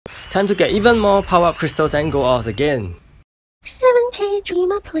Time to get even more power-up crystals and go off again. 7k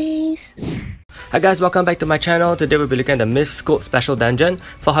dreamer please. Hi guys, welcome back to my channel. Today we'll be looking at the Myth Skuld special dungeon.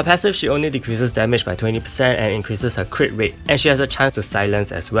 For her passive, she only decreases damage by 20% and increases her crit rate, and she has a chance to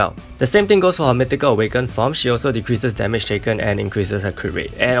silence as well. The same thing goes for her mythical awakened form. She also decreases damage taken and increases her crit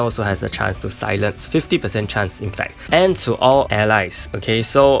rate, and also has a chance to silence, 50% chance in fact, and to all allies. Okay,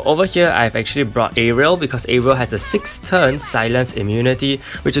 so over here I've actually brought Ariel because Ariel has a 6-turn silence immunity,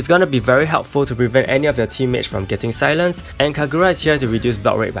 which is gonna be very helpful to prevent any of your teammates from getting silenced, and Kagura is here to reduce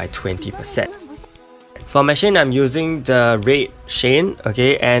block rate by 20%. For my Shane, I'm using the Raid Shane,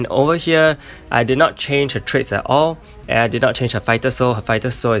 okay, and over here, I did not change her traits at all, and I did not change her Fighter Soul. Her Fighter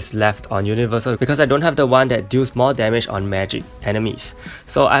Soul is left on Universal because I don't have the one that deals more damage on magic enemies.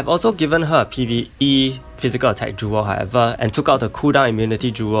 So I've also given her a PvE physical attack jewel, however, and took out the cooldown immunity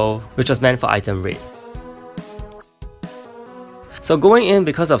jewel, which was meant for item raid. So going in,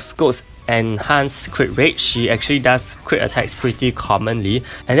 because of Skuld's enhanced crit rate, she actually does crit attacks pretty commonly,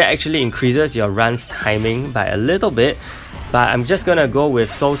 and that actually increases your run's timing by a little bit, but I'm just gonna go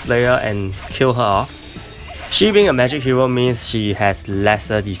with Soul Slayer and kill her off. She being a magic hero means she has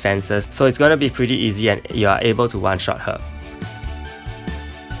lesser defenses, so it's gonna be pretty easy and you are able to one-shot her.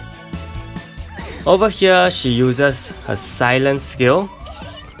 Over here, she uses her silence skill,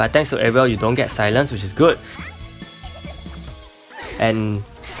 but thanks to Ariel, you don't get silence, which is good. And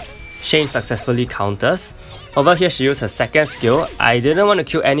Shane successfully counters. Over here she used her second skill. I didn't want to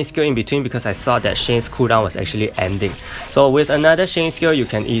kill any skill in between because I saw that Shane's cooldown was actually ending. So with another Shane skill you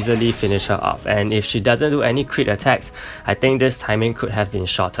can easily finish her off, and if she doesn't do any crit attacks, I think this timing could have been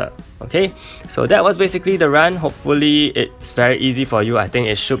shorter. Okay, so that was basically the run. Hopefully it's very easy for you. I think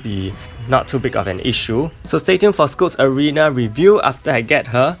it should be not too big of an issue. So stay tuned for Skuld's arena review after I get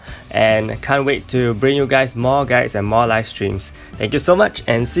her, and can't wait to bring you guys more guides and more live streams. Thank you so much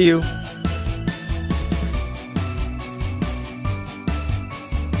and see you!